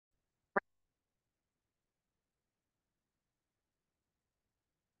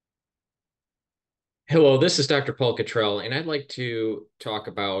Hello, this is Dr. Paul Cottrell, and I'd like to talk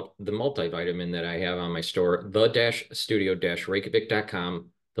about the multivitamin that I have on my store, the-studio-reykjavik.com.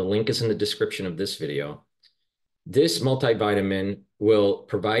 The link is in the description of this video. This multivitamin will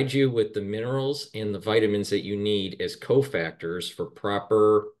provide you with the minerals and the vitamins that you need as cofactors for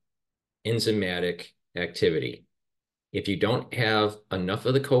proper enzymatic activity. If you don't have enough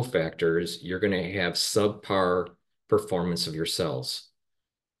of the cofactors, you're going to have subpar performance of your cells.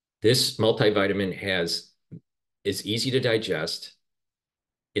 This multivitamin is easy to digest.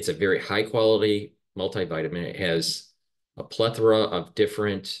 It's a very high quality multivitamin. It has a plethora of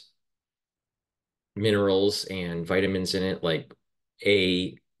different minerals and vitamins in it, like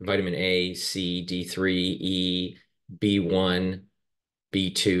vitamin A, C, D3, E, B1,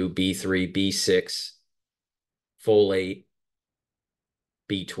 B2, B3, B6, folate,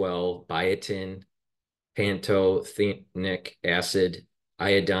 B12, biotin, pantothenic acid,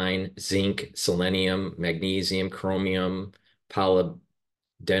 iodine, zinc, selenium, magnesium, chromium,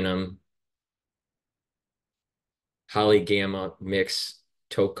 molybdenum, polygamma mix,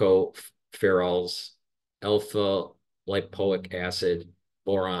 tocopherols, alpha lipoic acid,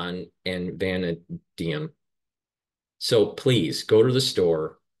 boron, and vanadium. So please go to the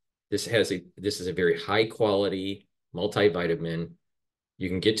store. This is a very high quality multivitamin. You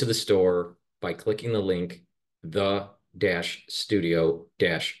can get to the store by clicking the link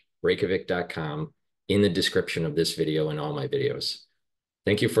the-studio-reykjavik.com in the description of this video and all my videos.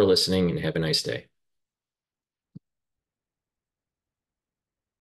 Thank you for listening and have a nice day.